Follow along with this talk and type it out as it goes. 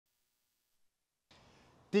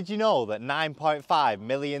Did you know that 9.5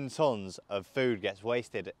 million tonnes of food gets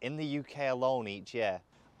wasted in the UK alone each year?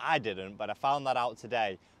 I didn't, but I found that out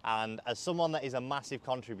today. And as someone that is a massive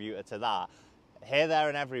contributor to that, here, there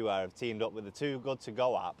and everywhere have teamed up with the Too Good To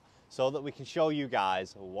Go app so that we can show you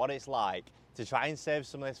guys what it's like to try and save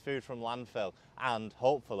some of this food from landfill and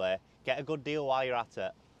hopefully get a good deal while you're at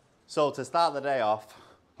it. So to start the day off,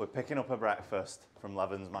 we're picking up a breakfast from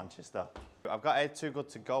Levens, Manchester. I've got a Too Good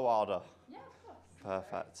To Go order. Yeah, of course.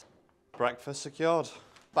 Perfect. Breakfast secured.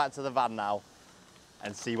 Back to the van now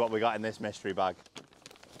and see what we got in this mystery bag.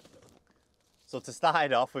 So to start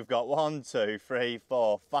it off, we've got 1, 2, 3,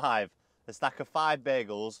 4, 5. A stack of 5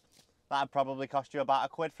 bagels. That'd probably cost you about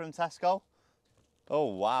 £1 from Tesco. Oh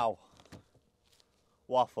wow.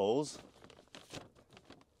 Waffles.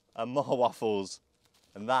 And more waffles.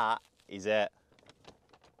 And that is it.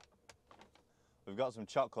 We've got some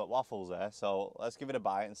chocolate waffles there, so let's give it a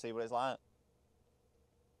bite and see what it's like.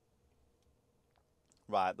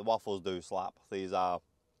 Right, the waffles do slap. These are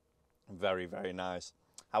very, very nice.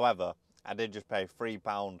 However, I did just pay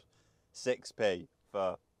 £3 6p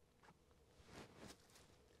for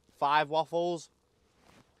 5 waffles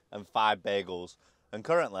and 5 bagels. And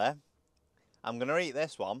currently, I'm going to eat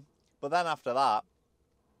this one, but then after that,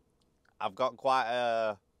 I've got quite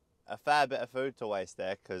a fair bit of food to waste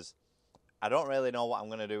there because I don't really know what I'm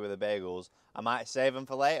going to do with the bagels. I might save them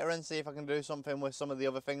for later and see if I can do something with some of the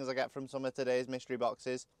other things I get from some of today's mystery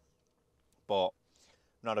boxes. But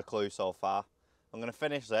not a clue so far. I'm going to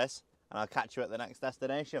finish this and I'll catch you at the next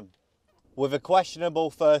destination. With a questionable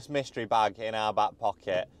first mystery bag in our back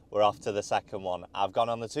pocket, we're off to the second one. I've gone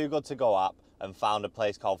on the Too Good To Go app and found a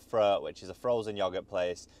place called Fruit, which is a frozen yogurt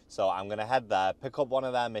place. So I'm going to head there, pick up one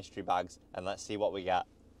of their mystery bags and let's see what we get.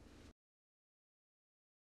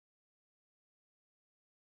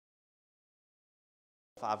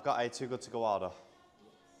 I've got a Too Good To Go order.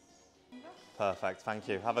 Perfect, thank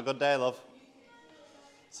you. Have a good day, love.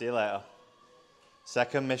 See you later.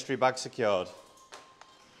 Second mystery bag secured.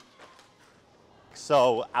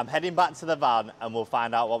 So I'm heading back to the van and we'll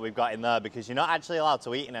find out what we've got in there because you're not actually allowed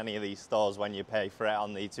to eat in any of these stores when you pay for it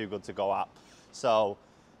on the Too Good To Go app. So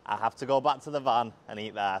I have to go back to the van and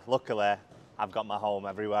eat there. Luckily, I've got my home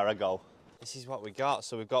everywhere I go. This is what we got.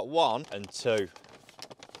 So we've got 1 and 2.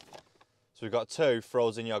 So we've got 2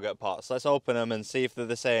 frozen yogurt pots. Let's open them and see if they're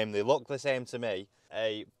the same. They look the same to me.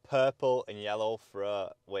 A purple and yellow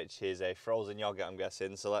Fruit, which is a frozen yogurt, I'm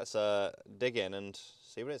guessing. So let's dig in and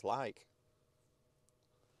see what it's like.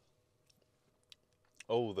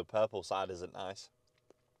 Oh, the purple side isn't nice.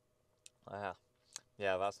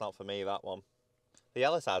 Yeah, that's not for me, that one. The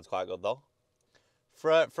yellow side's quite good though.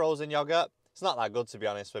 Fruit frozen yogurt, it's not that good to be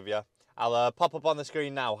honest with you. I'll pop up on the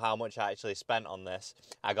screen now how much I actually spent on this.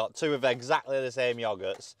 I got 2 of exactly the same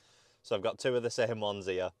yogurts. So I've got 2 of the same ones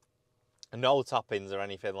here. No toppings or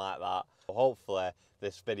anything like that. Hopefully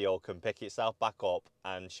this video can pick itself back up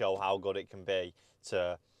and show how good it can be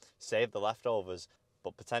to save the leftovers.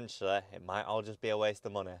 But potentially it might all just be a waste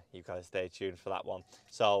of money. You've got to stay tuned for that one.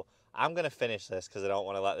 So I'm going to finish this because I don't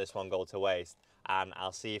want to let this one go to waste. And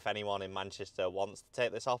I'll see if anyone in Manchester wants to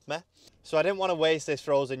take this off me. So I didn't want to waste this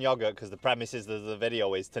frozen yogurt because the premises of the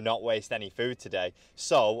video is to not waste any food today.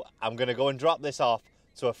 So I'm going to go and drop this off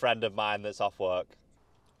to a friend of mine that's off work.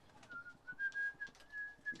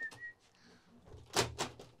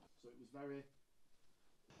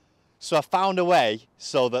 So I found a way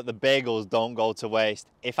so that the bagels don't go to waste.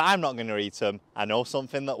 If I'm not going to eat them, I know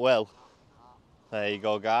something that will. There you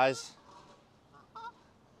go, guys.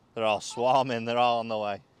 They're all swarming, they're all on the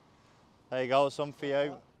way. There you go, some for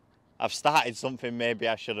you. I've started something maybe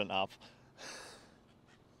I shouldn't have.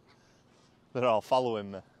 They're all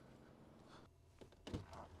following me.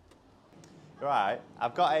 Right,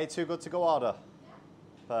 I've got a Too Good To Go order.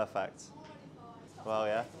 Perfect. Well,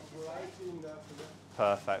 yeah.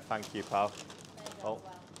 Perfect, thank you, pal. Oh,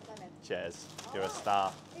 cheers, you're a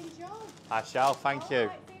star. I shall, thank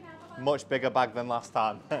you. Much bigger bag than last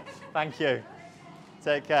time. Thank you.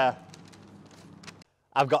 Take care.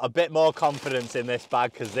 I've got a bit more confidence in this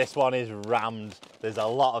bag because this one is rammed. There's a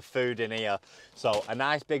lot of food in here. So a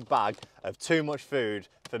nice big bag of too much food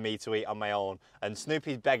for me to eat on my own. And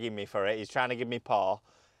Snoopy's begging me for it. He's trying to give me paw.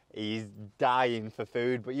 He's dying for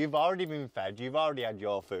food, but you've already been fed. You've already had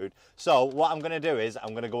your food. So what I'm going to do is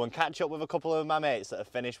I'm going to go and catch up with a couple of my mates that have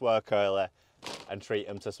finished work early and treat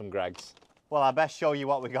them to some Greggs. Well, I best show you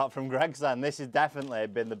what we got from Greggs then. This has definitely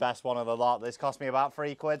been the best one of the lot. This cost me about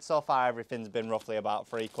 £3 so far. Everything's been roughly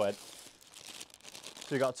about £3. So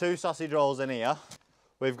we've got 2 sausage rolls in here.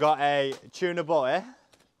 We've got a tuna butty.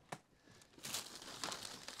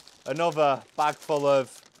 Another bag full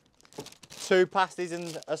of 2 pasties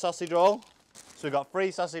and a sausage roll. So we've got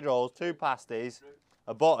 3 sausage rolls, 2 pasties,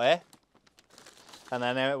 a butty, and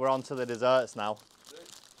then we're on to the desserts now.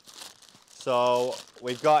 So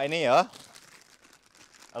we've got in here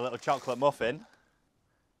a little chocolate muffin,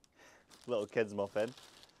 little kid's muffin,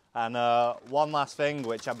 and one last thing,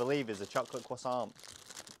 which I believe is a chocolate croissant.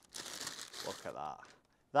 Look at that.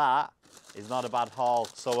 That is not a bad haul.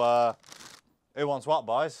 So who wants what,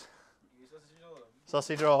 boys?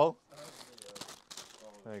 Sausage roll.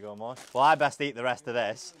 There you go, Mosh. Well, I best eat the rest of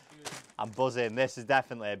this. I'm buzzing. This has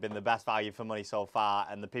definitely been the best value for money so far,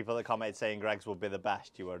 and the people that commented saying Greg's would be the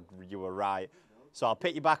best, you were right. So I'll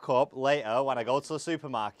pick you back up later when I go to the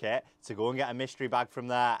supermarket to go and get a mystery bag from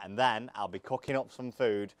there, and then I'll be cooking up some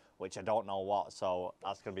food, which I don't know what, so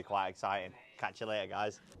that's going to be quite exciting. Catch you later,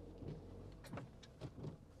 guys.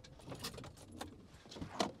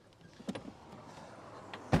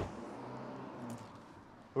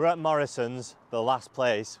 We're at Morrison's, the last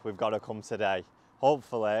place we've got to come today.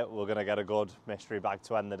 Hopefully, we're going to get a good mystery bag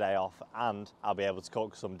to end the day off, and I'll be able to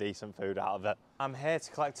cook some decent food out of it. I'm here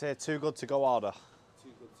to collect a Too Good To Go order.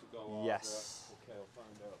 Too Good To Go order? Yes. Okay, I'll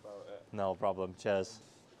find out about it. No problem, cheers.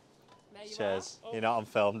 Cheers. Oh. You're not on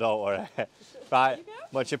film, don't worry. Right,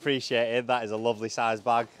 much appreciated. That is a lovely size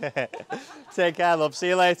bag. Take care, love. See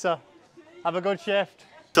you later. Have a good shift.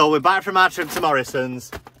 So we're back from our trip to Morrison's,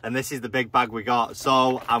 and this is the big bag we got.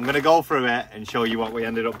 So I'm going to go through it and show you what we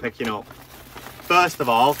ended up picking up. First of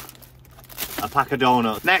all, a pack of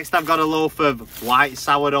donuts. Next, I've got a loaf of white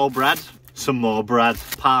sourdough bread, some more bread,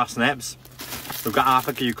 parsnips. We've got half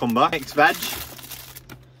a cucumber, mixed veg.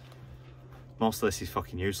 Most of this is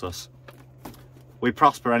fucking useless. We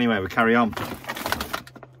prosper anyway, we carry on.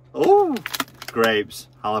 Oh, grapes.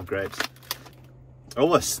 I'll have grapes.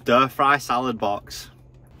 Oh, a stir-fry salad box.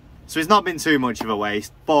 So it's not been too much of a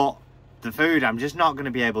waste, but the food, I'm just not going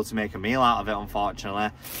to be able to make a meal out of it,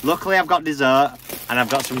 unfortunately. Luckily, I've got dessert and I've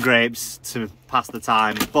got some grapes to pass the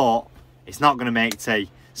time, but it's not going to make tea.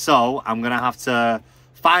 So I'm going to have to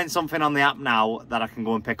find something on the app now that I can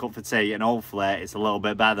go and pick up for tea, and hopefully it's a little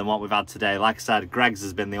bit better than what we've had today. Like I said, Greg's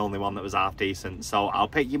has been the only one that was half decent, so I'll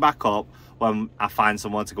pick you back up when I find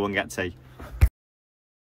someone to go and get tea.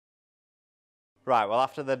 Right, well,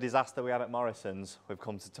 after the disaster we had at Morrison's, we've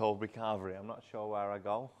come to Toby Carvery. I'm not sure where I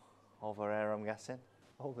go. Over here, I'm guessing.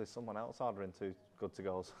 Oh, there's someone else ordering Too Good To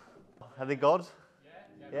Go's. Are they good?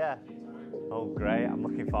 Yeah. Oh, great. I'm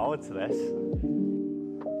looking forward to this.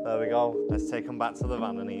 There we go. Let's take them back to the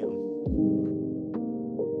van and eat them.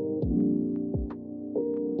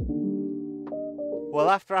 Well,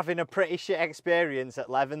 after having a pretty shit experience at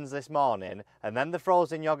Levin's this morning, and then the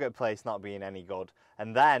frozen yoghurt place not being any good,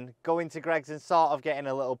 and then going to Greg's and sort of getting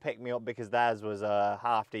a little pick-me-up because theirs was a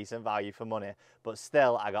half-decent value for money, but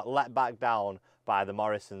still I got let back down by the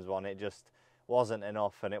Morrison's one. It just wasn't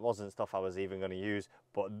enough, and it wasn't stuff I was even going to use.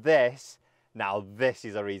 But this, now this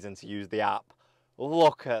is a reason to use the app.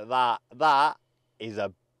 Look at that. That is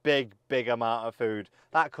a big, big amount of food.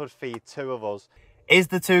 That could feed 2 of us. Is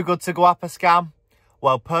the Too Good To Go app a scam?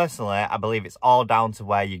 Well, personally, I believe it's all down to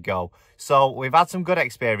where you go. So we've had some good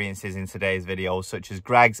experiences in today's video, such as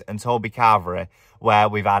Greg's and Toby Carvery, where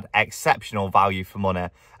we've had exceptional value for money.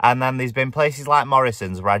 And then there's been places like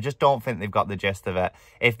Morrison's where I just don't think they've got the gist of it.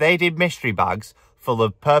 If they did mystery bags full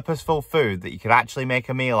of purposeful food that you could actually make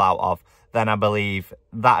a meal out of, then I believe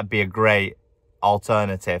that'd be a great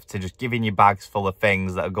alternative to just giving you bags full of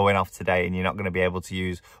things that are going off today and you're not going to be able to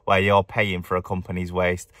use where you're paying for a company's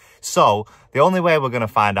waste. So the only way we're going to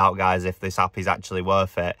find out, guys, if this app is actually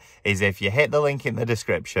worth it is if you hit the link in the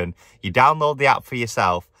description, you download the app for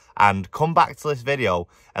yourself, and come back to this video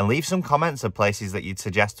and leave some comments of places that you'd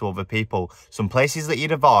suggest to other people, some places that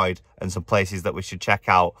you'd avoid and some places that we should check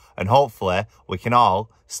out, and hopefully we can all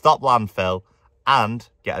stop landfill and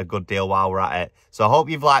get a good deal while we're at it. So I hope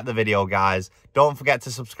you've liked the video, guys. Don't forget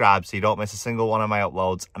to subscribe so you don't miss a single one of my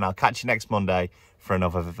uploads, and I'll catch you next Monday for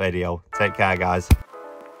another video. Take care, guys.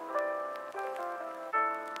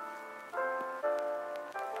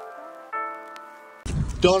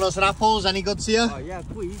 Donuts and apples, any good to you? Oh yeah,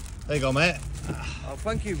 please. There you go, mate. Oh,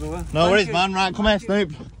 thank you, brother. No worries, man. Right, come here,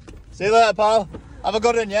 Snoop. See you later, pal. Have a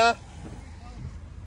good one, yeah?